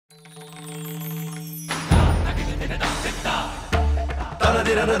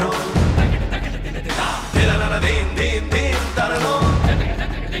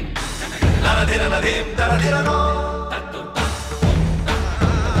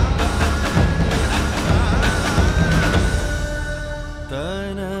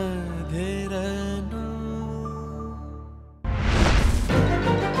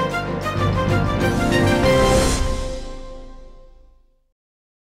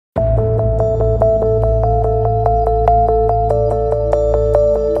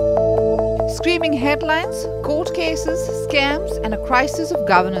Screaming headlines, court cases, scams, and a crisis of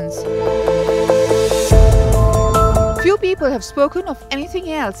governance. Few people have spoken of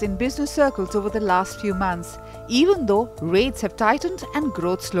anything else in business circles over the last few months, even though rates have tightened and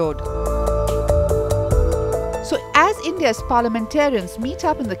growth slowed. So, as India's parliamentarians meet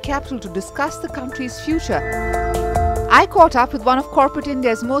up in the capital to discuss the country's future, I caught up with one of corporate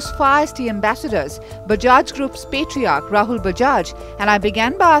India's most feisty ambassadors, Bajaj Group's patriarch Rahul Bajaj, and I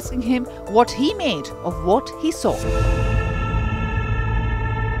began by asking him what he made of what he saw.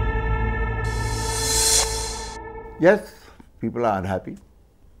 Yes, people are unhappy.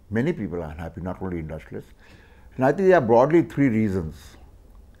 Many people are unhappy, not only industrialists. And I think there are broadly three reasons.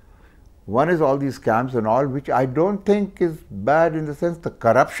 One is all these scams and all, which I don't think is bad in the sense the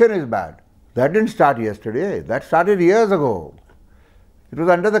corruption is bad. That didn't start yesterday. That started years ago. It was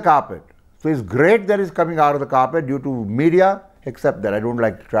under the carpet. So it's great that it's coming out of the carpet due to media, except that I don't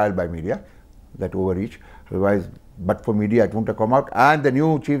like trial by media, that overreach. Otherwise, but for media, it won't have come out. And the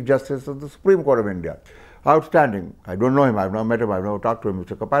new Chief Justice of the Supreme Court of India. Outstanding. I don't know him. I've never met him. I've never talked to him,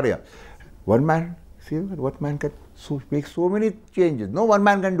 Mr. Kapadia. One man, see what man can make so many changes. No one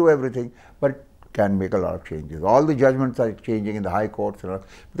man can do everything, but can make a lot of changes. All the judgments are changing in the high courts, but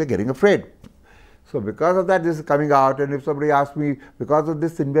they're getting afraid. So because of that, this is coming out, and if somebody asks me, because of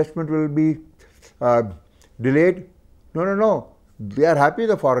this investment will be delayed, no. They are happy,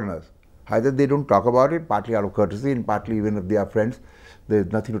 the foreigners. Either they don't talk about it, partly out of courtesy, and partly even if they are friends,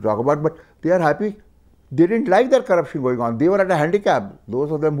 there's nothing to talk about, but they are happy. They didn't like that corruption going on. They were at a handicap.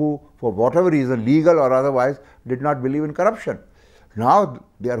 Those of them who, for whatever reason, legal or otherwise, did not believe in corruption. Now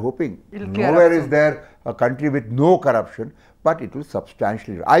they are hoping. Nowhere is there a country with no corruption, but it will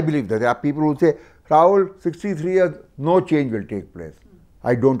substantially. I believe that there are people who say, Rahul, 63 years, no change will take place.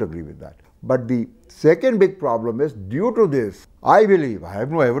 I don't agree with that. But the second big problem is, due to this, I believe, I have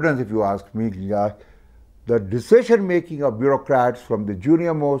no evidence if you ask me, the decision making of bureaucrats from the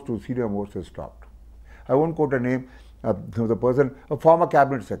junior most to senior most has stopped. I won't quote a name of the person, a former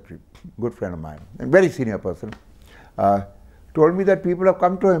cabinet secretary, good friend of mine, a very senior person, told me that people have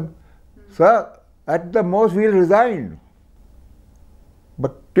come to him, sir, at the most we'll resign.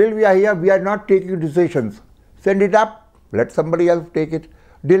 But till we are here, we are not taking decisions. Send it up, let somebody else take it,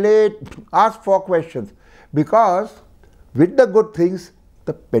 delay it, ask for questions. Because with the good things,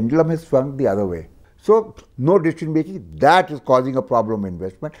 the pendulum has swung the other way. So, no decision making, that is causing a problem in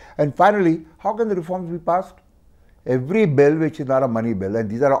investment. And finally, how can the reforms be passed? Every bill which is not a money bill, and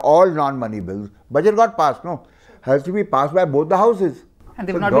these are all non-money bills, budget got passed, no, has to be passed by both the houses. And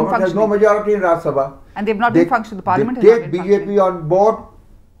they've not been functioning. Has no majority in Rajya Sabha. And they've not been functioning. The parliament has take not been BJP on board,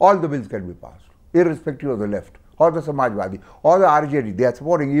 all the bills can be passed, irrespective of the left, or the Samajwadi, or the RJD. They are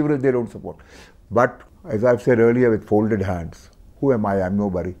supporting even if they don't support. But, as I've said earlier, with folded hands, who am I? I'm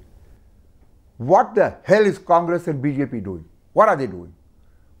nobody. What the hell is Congress and BJP doing? What are they doing?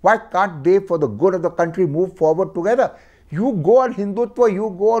 Why can't they, for the good of the country, move forward together? You go on Hindutva,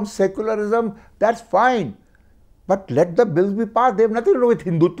 you go on secularism, that's fine. But let the bills be passed. They have nothing to do with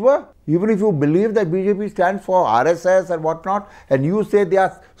Hindutva. Even if you believe that BJP stands for RSS and whatnot, and you say they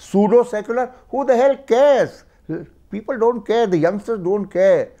are pseudo-secular, who the hell cares? People don't care. The youngsters don't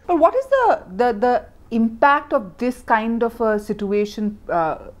care. But what is the impact of this kind of a situation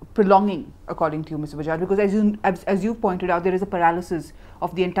prolonging, according to you, Mr. Bajaj? Because as you pointed out, there is a paralysis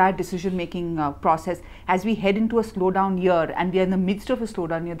of the entire decision-making process. As we head into a slowdown year, and we are in the midst of a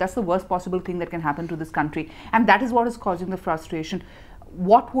slowdown year, that's the worst possible thing that can happen to this country. And that is what is causing the frustration.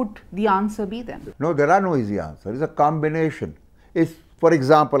 What would the answer be then? No, there are no easy answers. It's a combination. It's, for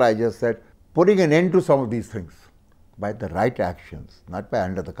example, I just said, putting an end to some of these things by the right actions, not by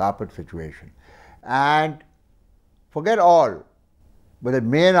under the carpet situation. And forget all, but the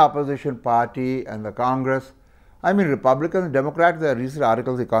main opposition party and the Congress, I mean Republicans and Democrats, there are recent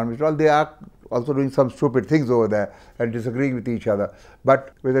articles, economists, all they are also doing some stupid things over there and disagreeing with each other.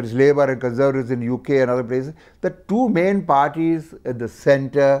 But whether it's Labour and Conservatives in UK and other places, the two main parties at the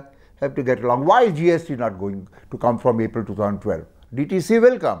centre have to get along. Why is GST not going to come from April 2012? DTC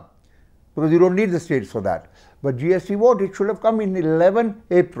will come, because you don't need the states for that. But GST won't. It should have come in 11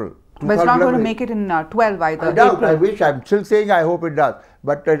 April. But it's not going to make it in 12 either. I doubt. I wish. I'm still saying I hope it does.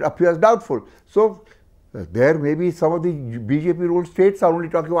 But it appears doubtful. So, there may be some of the BJP ruled states are only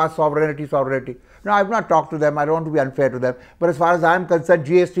talking about sovereignty. Now, I've not talked to them. I don't want to be unfair to them. But as far as I'm concerned,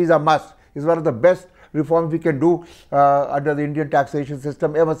 GST is a must. It's one of the best reforms we can do under the Indian taxation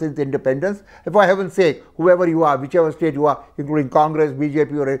system ever since independence. And for heaven's sake, whoever you are, whichever state you are, including Congress,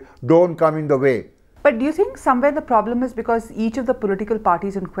 BJP, or don't come in the way. But do you think somewhere the problem is because each of the political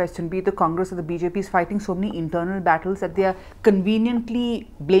parties in question, be it the Congress or the BJP, is fighting so many internal battles that they are conveniently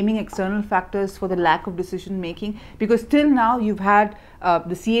blaming external factors for the lack of decision making? Because till now you've had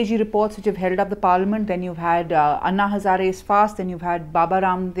the CAG reports which have held up the parliament, then you've had Anna Hazare's fast, then you've had Baba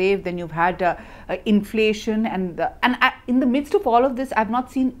Ramdev, then you've had inflation, and in the midst of all of this, I've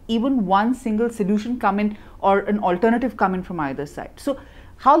not seen even one single solution come in or an alternative come in from either side. So,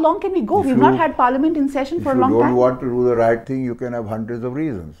 how long can we go? We've not had parliament in session for a long time. If you don't want to do the right thing, you can have hundreds of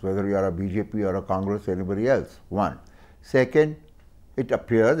reasons, whether you are a BJP or a Congress or anybody else. One. Second, it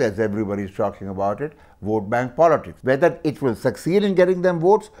appears, as everybody is talking about it, vote bank politics. Whether it will succeed in getting them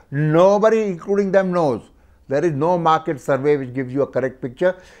votes, nobody, including them, knows. There is no market survey which gives you a correct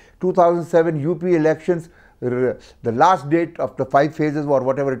picture. 2007 UP elections, the last date of the 5 phases or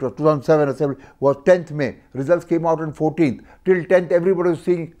whatever it was, 2007 Assembly, was 10th May. Results came out on 14th. Till 10th, everybody was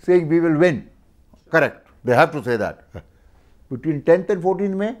saying we will win. Correct. They have to say that. Between 10th and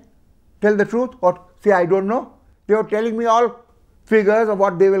 14th May, tell the truth or say I don't know. They were telling me all figures of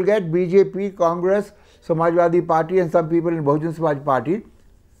what they will get. BJP, Congress, Samajwadi Party and some people in Bahujan Samaj Party.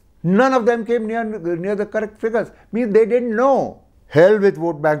 None of them came near the correct figures. Means they didn't know. Hell with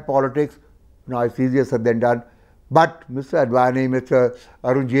vote bank politics. Now it's easier said than done. But Mr. Advani, Mr.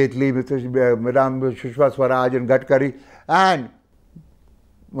 Arun Jaitley, Madam Sushma Swaraj and Gadkari and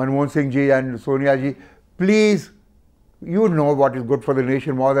Manmohan Singh ji and Sonia ji, please, you know what is good for the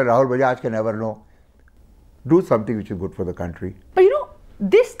nation more than Rahul Bajaj can ever know. Do something which is good for the country. But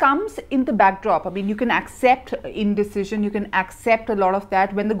this comes in the backdrop. I mean, you can accept indecision, you can accept a lot of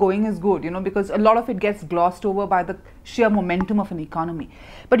that when the going is good, because a lot of it gets glossed over by the sheer momentum of an economy.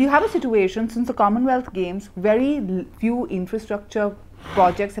 But you have a situation, since the Commonwealth Games, very few infrastructure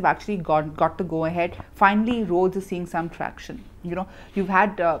projects have actually got to go ahead. Finally, roads are seeing some traction. You've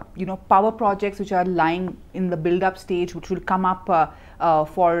had, power projects which are lying in the build-up stage, which will come up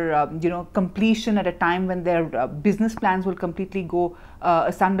for, completion at a time when their business plans will completely go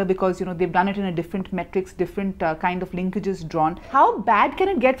asunder because, they've done it in a different metrics, different kind of linkages drawn. How bad can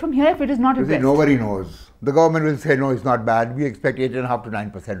it get from here if it is not addressed? Nobody knows. The government will say, no, it's not bad. We expect 8.5 to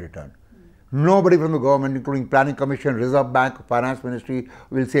 9% return. Nobody from the government, including Planning Commission, Reserve Bank, Finance Ministry,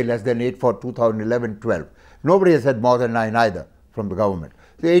 will say less than 8 for 2011-12. Nobody has said more than 9 either from the government.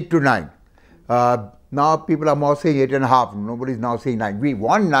 So 8 to 9. Now people are more saying 8.5. Nobody is now saying 9. We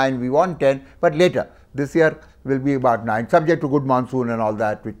want 9, we want 10, but later. This year will be about 9, subject to good monsoon and all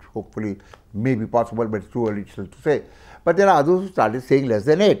that, which hopefully may be possible, but it's too early still to say. But there are others who started saying less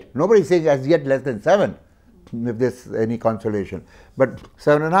than 8. Nobody is saying as yet less than 7. If there's any consolation, but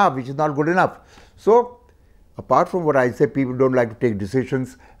 7.5, which is not good enough. So, apart from what I say, people don't like to take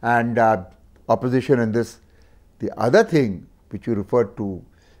decisions and opposition in this. The other thing which you referred to,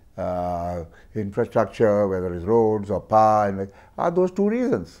 infrastructure, whether it's roads or power, are those 2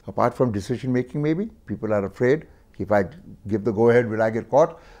 reasons. Apart from decision making, maybe people are afraid. If I give the go-ahead, will I get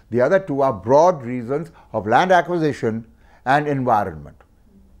caught? The other 2 are broad reasons of land acquisition and environment.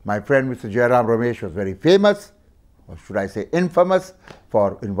 My friend Mr. Jairam Ramesh was very famous, or should I say infamous,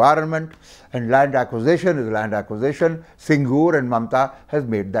 for environment, and land acquisition is land acquisition. Singur and Mamta has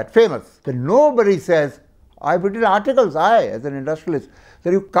made that famous. Then nobody says, I've written articles, as an industrialist,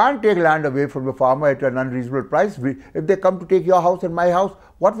 that you can't take land away from the farmer at an unreasonable price. If they come to take your house and my house,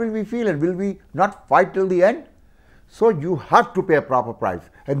 what will we feel, and will we not fight till the end? So you have to pay a proper price,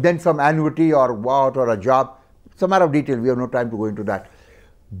 and then some annuity or what or a job. It's a matter of detail, we have no time to go into that.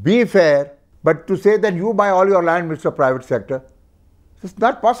 Be fair, but to say that you buy all your land, Mr. Private Sector, it's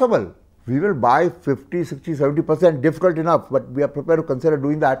not possible. We will buy 50, 60, 70%, difficult enough, but we are prepared to consider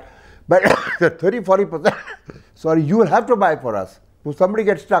doing that. But 30, 40%, sorry, you will have to buy for us. If somebody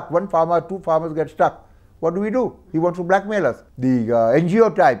gets stuck, 1 farmer, 2 farmers get stuck, what do? He wants to blackmail us. The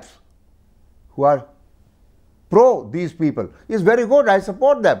NGO types who are pro these people is very good, I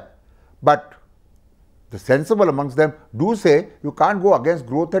support them. But the sensible amongst them do say you can't go against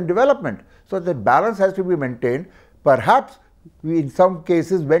growth and development. So the balance has to be maintained. Perhaps we in some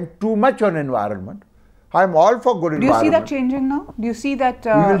cases went too much on environment. I'm all for good environment. Do you see that changing now? Do you see that?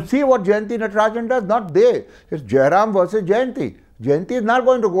 We will see what Jayanti Natarajan does, not they. It's Jairam versus Jayanti. Jayanti is not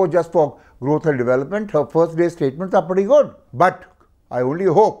going to go just for growth and development. Her first day statements are pretty good. But I only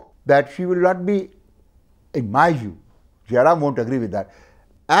hope that she will not be, in my view, Jairam won't agree with that,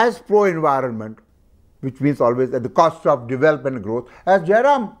 as pro-environment, which means always at the cost of development and growth, as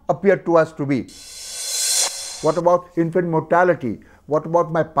Jairam appeared to us to be. What about infant mortality? What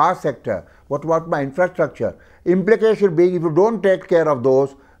about my power sector? What about my infrastructure? Implication being, if you don't take care of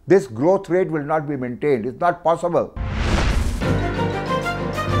those, this growth rate will not be maintained. It's not possible.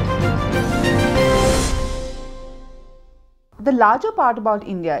 The larger part about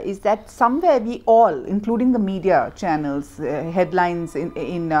India is that somewhere we all, including the media channels, headlines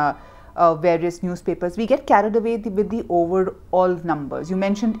in various newspapers, we get carried away with the overall numbers. You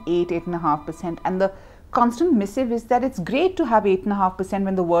mentioned 8.5%, and the constant missive is that it's great to have 8.5%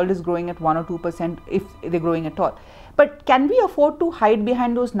 when the world is growing at 1 or 2%, if they're growing at all. But can we afford to hide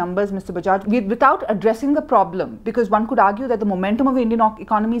behind those numbers, Mr. Bajaj, without addressing the problem? Because one could argue that the momentum of the Indian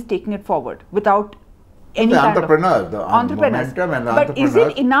economy is taking it forward without any the kind entrepreneurs, of the entrepreneurs. Momentum and the but entrepreneurs.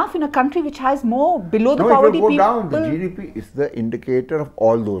 Is it enough in a country which has more below the No, poverty it will go people? down. The GDP is the indicator of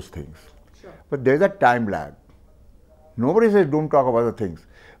all those things. Sure. But there's a time lag. Nobody says don't talk about the things.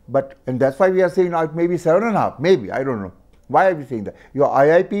 But, and that's why we are saying now it may be 7.5, maybe, I don't know. Why are we saying that? Your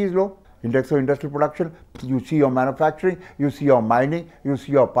IIP is low, Index of Industrial Production, you see your manufacturing, you see your mining, you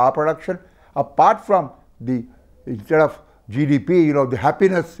see your power production. Apart from the, instead of GDP, you know, the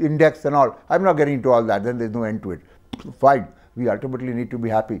happiness index and all, I'm not getting into all that, then there's no end to it. Fine, we ultimately need to be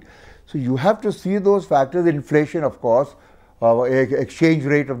happy. So you have to see those factors, inflation of course, exchange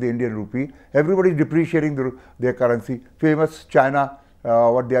rate of the Indian rupee, everybody is depreciating their currency. Famous China,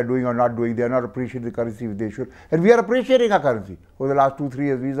 what they are doing or not doing, they are not appreciating the currency if they should. And we are appreciating our currency over the last 2-3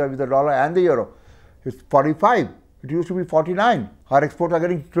 years vis-a-vis the dollar and the euro. It's 45. It used to be 49. Our exports are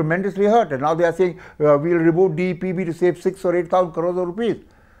getting tremendously hurt, and now they are saying we'll remove DEPB to save 6 or 8,000 crores of rupees.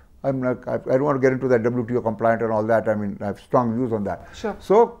 I don't want to get into that WTO compliant and all that. I mean, I have strong views on that. Sure.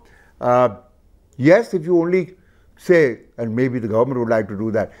 So, yes, if you only say, and maybe the government would like to do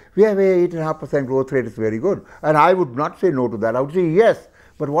that, we have a 8.5% growth rate, it's very good. And I would not say no to that. I would say yes.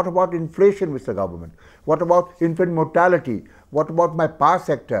 But what about inflation, Mr. Government? What about infant mortality? What about my power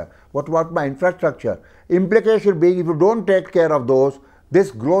sector? What about my infrastructure? Implication being, if you don't take care of those,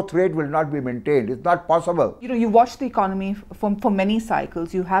 this growth rate will not be maintained. It's not possible. You know, you watch the economy for many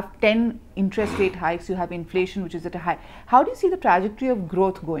cycles. You have 10 interest rate hikes. You have inflation, which is at a high. How do you see the trajectory of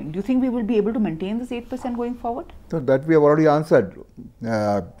growth going? Do you think we will be able to maintain this 8% going forward? So that we have already answered.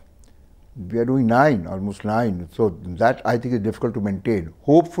 We are doing 9, almost 9. So that I think is difficult to maintain.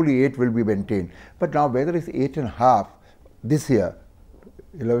 Hopefully 8 will be maintained. But now whether it's 8.5 this year,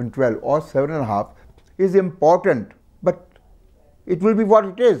 11, 12 or 7.5 is important. But it will be what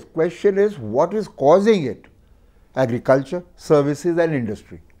it is. Question is, what is causing it? Agriculture, services and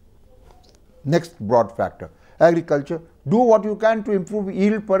industry. Next broad factor. Agriculture, do what you can to improve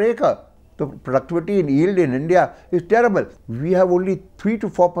yield per acre. The productivity in yield in India is terrible. We have only 3 to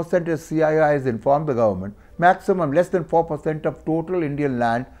 4%, as CII has informed the government, maximum less than 4% of total Indian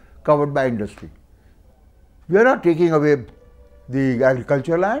land covered by industry. We are not taking away the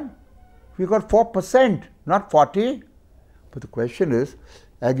agriculture land. We got 4%, not 40. But the question is,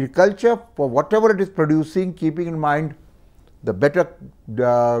 agriculture, for whatever it is producing, keeping in mind the better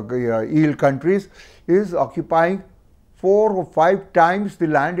yield countries, is occupying 4 or 5 times the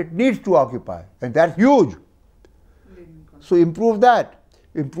land it needs to occupy. And that's huge. So improve that.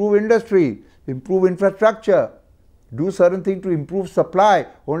 Improve industry. Improve infrastructure. Do certain things to improve supply.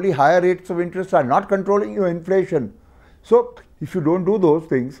 Only higher rates of interest are not controlling your inflation. So if you don't do those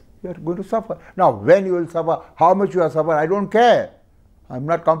things, you are going to suffer. Now, when you will suffer, how much you will suffer, I don't care. I'm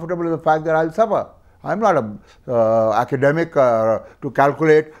not comfortable with the fact that I'll suffer. I'm not an academic to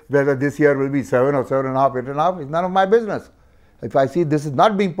calculate whether this year will be 7 or 7.5, 8.5. It's none of my business. If I see this is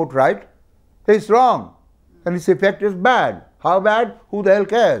not being put right, it's wrong. And its effect is bad. How bad? Who the hell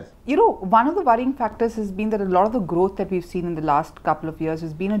cares? You know, one of the worrying factors has been that a lot of the growth that we've seen in the last couple of years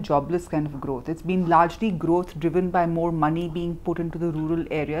has been a jobless kind of growth. It's been largely growth driven by more money being put into the rural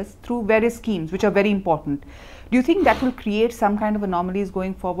areas through various schemes, which are very important. Do you think that will create some kind of anomalies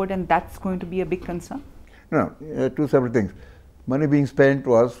going forward, and that's going to be a big concern? No, two separate things. Money being spent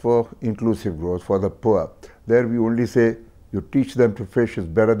was for inclusive growth, for the poor. There we only say you teach them to fish is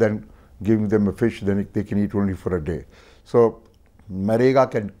better than giving them a fish, then they can eat only for a day. So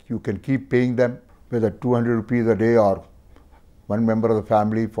Marega you can keep paying them whether 200 rupees a day or one member of the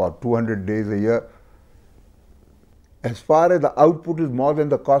family for 200 days a year. As far as the output is more than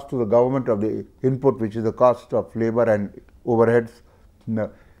the cost to the government of the input, which is the cost of labor and overheads,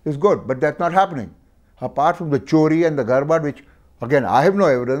 is good, but that's not happening. Apart from the chori and the garbad, which again I have no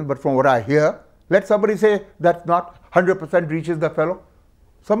evidence, but from what I hear, let somebody say that's not 100% reaches the fellow.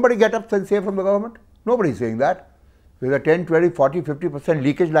 Somebody get up and say from the government? Nobody is saying that. There's a 10, 20, 40, 50%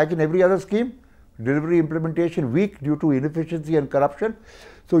 leakage like in every other scheme. Delivery implementation weak due to inefficiency and corruption.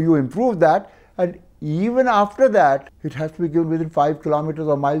 So you improve that, and even after that, it has to be given within 5 kilometers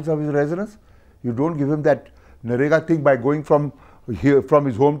or miles of his residence. You don't give him that Narega thing by going from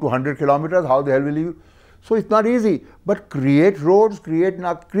his home to 100 kilometers. How the hell will you? So it's not easy. But create roads, create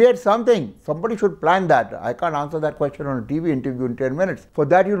something. Somebody should plan that. I can't answer that question on a TV interview in 10 minutes. For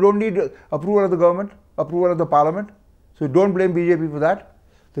that, you don't need approval of the government, approval of the parliament. So don't blame BJP for that.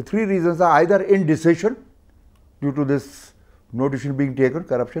 The three reasons are either indecision due to this no decision being taken,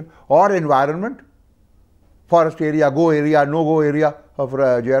 corruption, or environment, forest area, go area, no-go area of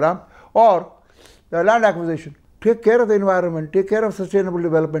Jairam, or land acquisition. Take care of the environment, take care of sustainable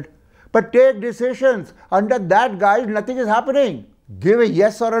development, but take decisions. Under that guise, nothing is happening. Give a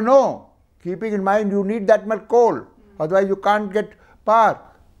yes or a no, keeping in mind you need that much coal, otherwise you can't get power.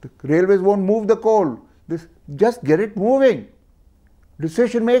 The railways won't move the coal. Just get it moving.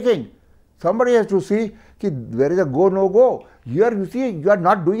 Decision making. Somebody has to see where is a go, no go. Here you see you are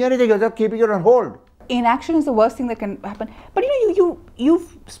not doing anything, you are just keeping it on hold. Inaction is the worst thing that can happen. But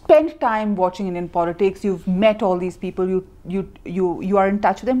you've spent time watching Indian politics. You've met all these people. You are in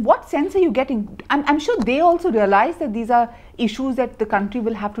touch with them. What sense are you getting? I'm sure they also realize that these are issues that the country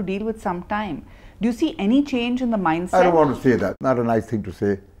will have to deal with sometime. Do you see any change in the mindset? I don't want to say that. Not a nice thing to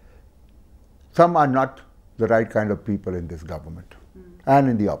say. Some are not the right kind of people in this government and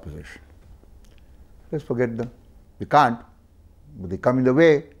in the opposition. Let's forget them. They can't, but they come in the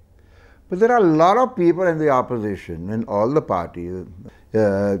way. But there are a lot of people in the opposition, in all the parties,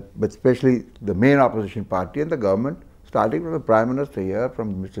 but especially the main opposition party and the government, starting from the Prime Minister here,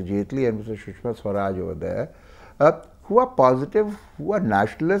 from Mr. Jaitley and Mr. Sushma Swaraj over there, who are positive, who are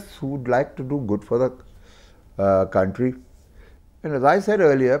nationalists, who would like to do good for the country. And as I said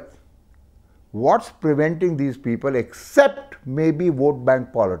earlier, what's preventing these people except maybe vote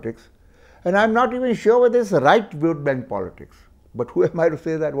bank politics? And I'm not even sure whether it's right vote bank politics. But who am I to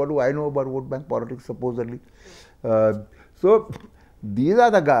say that? What do I know about vote bank politics, supposedly? So these are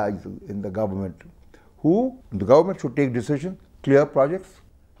the guys in the government who the government should take decisions, clear projects,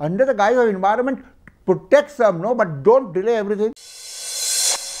 under the guise of environment, protect some, no, but don't delay everything.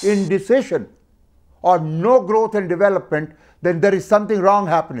 Indecision or no growth and development, then there is something wrong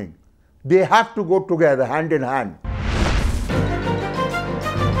happening. They have to go together, hand in hand.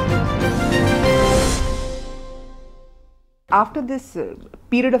 After this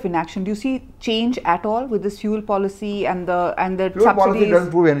period of inaction, do you see change at all with this fuel policy and the fuel subsidies? Policy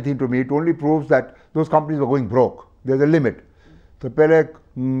doesn't prove anything to me. It only proves that those companies were going broke. There's a limit. So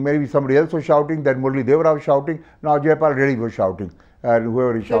maybe somebody else was shouting, then Murli Devra was shouting, now Jayapal Reddy was shouting, and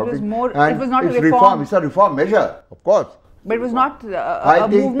whoever is shouting. It was not a reform. It's a reform measure, of course. But it was not a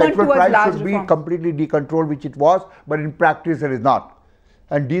movement towards large reform. I think petrol price should be completely decontrolled, which it was, but in practice it is not.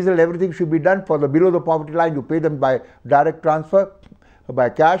 And diesel, everything should be done for the below the poverty line. You pay them by direct transfer, by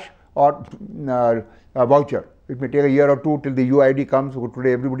cash, or a voucher. It may take a year or two till the UID comes.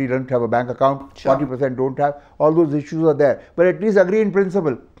 Today everybody doesn't have a bank account. Sure. 40% don't have. All those issues are there. But at least agree in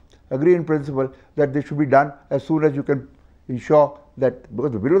principle. Agree in principle that this should be done as soon as you can ensure that,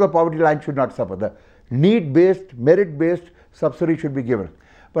 because the below the poverty line should not suffer. The need-based, merit-based subsidy should be given.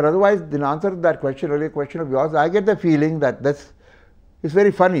 But otherwise, in answer to that question, earlier question of yours, I get the feeling that this is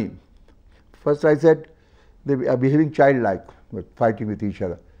very funny. First I said they are behaving childlike, fighting with each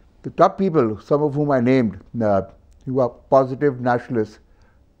other. The top people, some of whom I named, who are positive nationalists,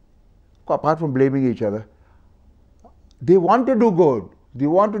 apart from blaming each other, they want to do good. They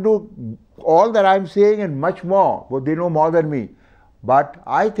want to do all that I'm saying and much more, but they know more than me. But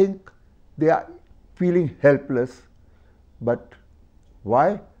I think they are feeling helpless. But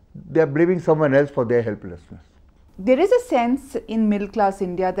why? They are blaming someone else for their helplessness. There is a sense in middle class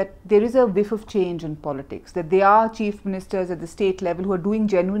India that there is a whiff of change in politics, that there are chief ministers at the state level who are doing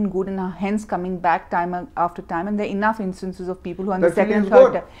genuine good and are hence coming back time after time, and there are enough instances of people who are in the second and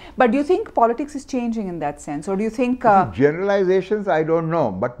third term. But do you think politics is changing in that sense, or do you think... Generalizations, I don't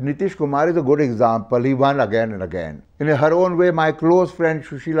know, but Nitish Kumar is a good example. He won again and again. In her own way, my close friend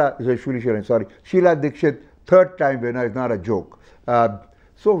Sheila Dikshit, third time winner, is not a joke.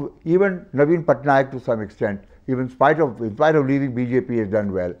 So even Naveen Patnaik to some extent, even in spite of leaving BJP, has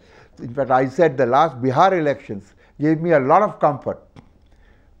done well. In fact, I said the last Bihar elections gave me a lot of comfort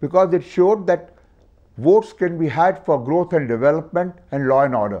because it showed that votes can be had for growth and development and law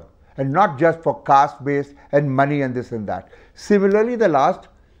and order, and not just for caste-based and money and this and that. Similarly, the last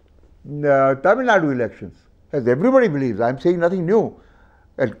Tamil Nadu elections, as everybody believes, I'm saying nothing new,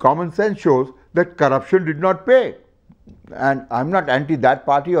 and common sense shows that corruption did not pay. And I'm not anti that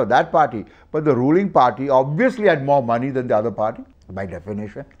party or that party, but the ruling party obviously had more money than the other party, by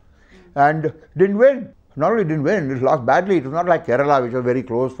definition, and didn't win. Not only didn't win, it lost badly. It was not like Kerala, which was very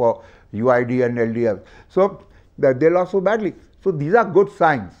close for UID and LDF. So they lost so badly. So these are good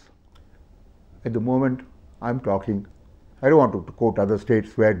signs. At the moment, I'm talking, I don't want to quote other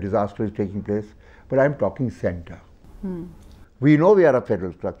states where disaster is taking place, but I'm talking center. We know we are a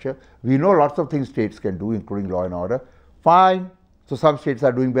federal structure. We know lots of things states can do, including law and order. Fine. So some states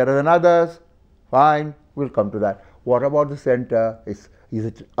are doing better than others. Fine. We'll come to that. What about the center? Is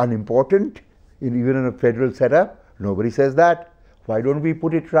it unimportant even in a federal setup? Nobody says that. Why don't we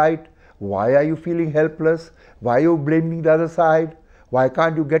put it right? Why are you feeling helpless? Why are you blaming the other side? Why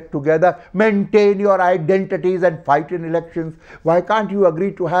can't you get together, maintain your identities and fight in elections? Why can't you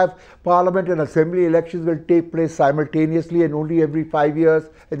agree to have parliament and assembly elections will take place simultaneously and only every 5 years?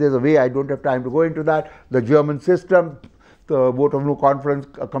 And there's a way, I don't have time to go into that. The German system, the vote of no confidence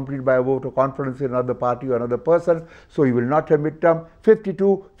accompanied by a vote of confidence in another party or another person. So you will not have midterm.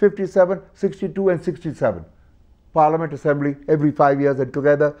 52, 57, 62 and 67. Parliament, assembly every 5 years and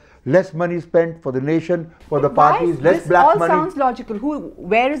together. Less money spent for the nation, for the parties, less black money. This all sounds logical.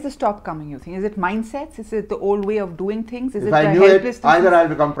 Where is the stop coming, you think? Is it mindsets? Is it the old way of doing things? Is if it I the knew it, helplessness? either I'll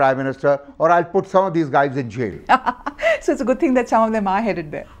become Prime Minister or I'll put some of these guys in jail. So it's a good thing that some of them are headed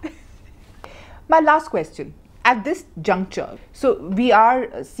there. My last question. At this juncture, so we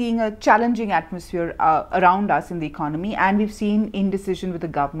are seeing a challenging atmosphere around us in the economy, and we've seen indecision with the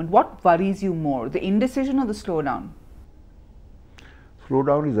government. What worries you more, the indecision or the slowdown?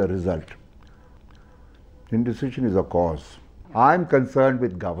 Slowdown is a result. Indecision is a cause. I'm concerned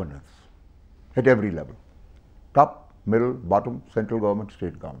with governance at every level. Top, middle, bottom, central government,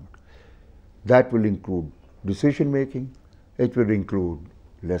 state government. That will include decision making. It will include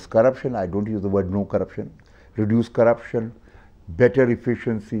less corruption. I don't use the word no corruption. Reduce corruption, better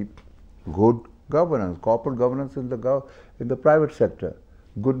efficiency, good governance, corporate governance in the private sector,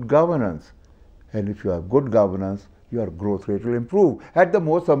 good governance. And if you have good governance, your growth rate will improve. At the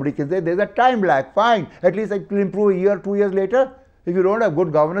most, somebody can say there's a time lag, fine. At least it will improve a year, 2 years later. If you don't have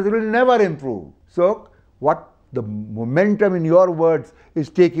good governance, it will never improve. So what the momentum in your words is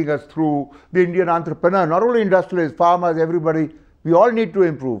taking us through, the Indian entrepreneur, not only industrialists, farmers, everybody, we all need to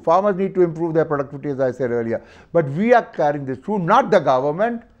improve. Farmers need to improve their productivity, as I said earlier. But we are carrying this through, not the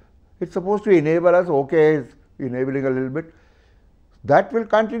government. It's supposed to enable us. Okay, it's enabling a little bit. That will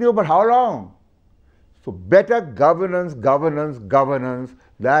continue, but how long? So better governance, governance, governance.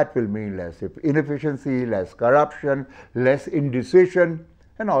 That will mean less inefficiency, less corruption, less indecision,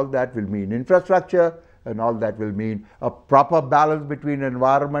 and all that will mean infrastructure, and all that will mean a proper balance between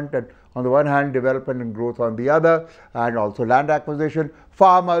environment and, on the one hand, development and growth on the other, and also land acquisition.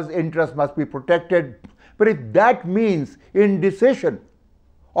 Farmers' interests must be protected. But if that means indecision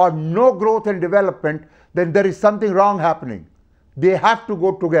or no growth and development, then there is something wrong happening. They have to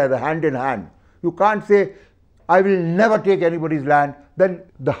go together, hand in hand. You can't say, I will never take anybody's land. Then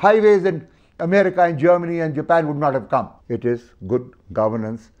the highways in America and Germany and Japan would not have come. It is good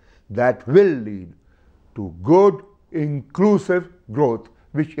governance that will lead to good, inclusive growth,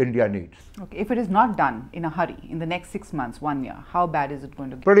 which India needs. Okay, if it is not done in a hurry, in the next 6 months, 1 year, how bad is it going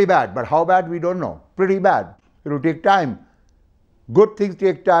to get? Pretty bad, but how bad we don't know. Pretty bad. It will take time. Good things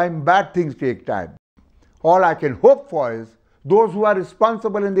take time, bad things take time. All I can hope for is those who are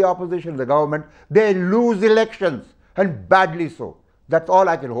responsible in the opposition, the government, they lose elections, and badly so. That's all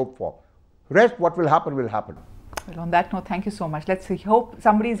I can hope for. Rest, what will happen will happen. Well, on that note, thank you so much. Let's hope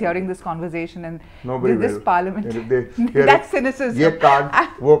somebody is hearing this conversation and nobody this will. parliament. That's That's cynicism. Ye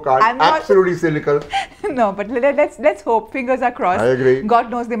can't, wo can't. Absolutely cynical. No, but let's hope. Fingers are crossed. I agree. God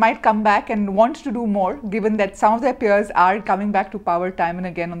knows they might come back and want to do more, given that some of their peers are coming back to power time and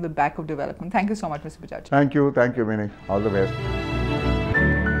again on the back of development. Thank you so much, Mr. Bajaj. Thank you, Mini. All the best.